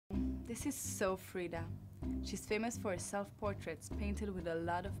This is so Frida. She's famous for her self-portraits painted with a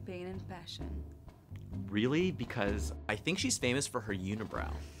lot of pain and passion. Really? Because I think she's famous for her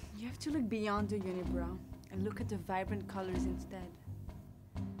unibrow. You have to look beyond the unibrow and look at the vibrant colors instead.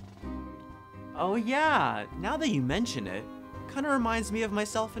 Oh yeah, now that you mention it, kinda reminds me of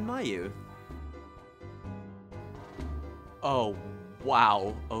myself in my youth. Oh,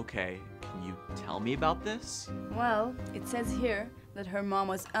 wow, okay. Can you tell me about this? Well, it says here that her mom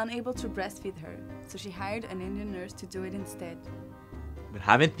was unable to breastfeed her, so she hired an Indian nurse to do it instead. But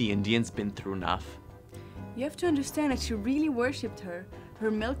haven't the Indians been through enough? You have to understand that she really worshipped her. Her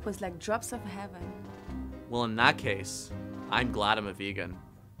milk was like drops of heaven. Well, in that case, I'm glad I'm a vegan.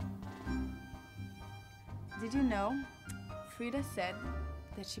 Did you know? Frida said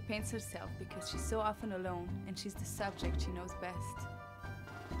that she paints herself because she's so often alone and she's the subject she knows best.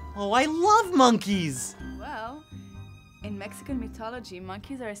 Oh, I love monkeys! Well, in Mexican mythology,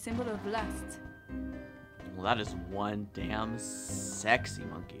 monkeys are a symbol of lust. Well, that is one damn sexy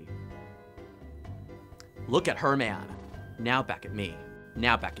monkey. Look at her, man. Now back at me.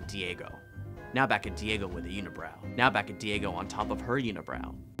 Now back at Diego. Now back at Diego with a unibrow. Now back at Diego on top of her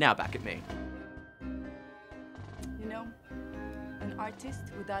unibrow. Now back at me. You know, an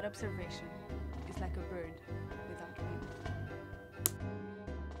artist without observation is like a bird without wings.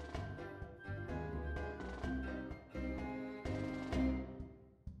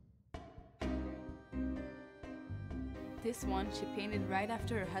 This one she painted right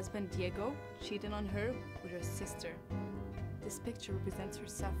after her husband Diego cheated on her with her sister. This picture represents her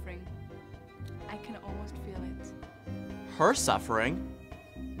suffering. I can almost feel it. Her suffering?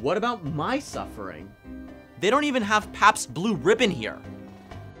 What about my suffering? They don't even have Pabst Blue Ribbon here.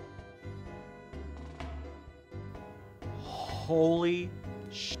 Holy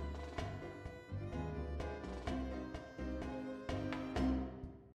sh**.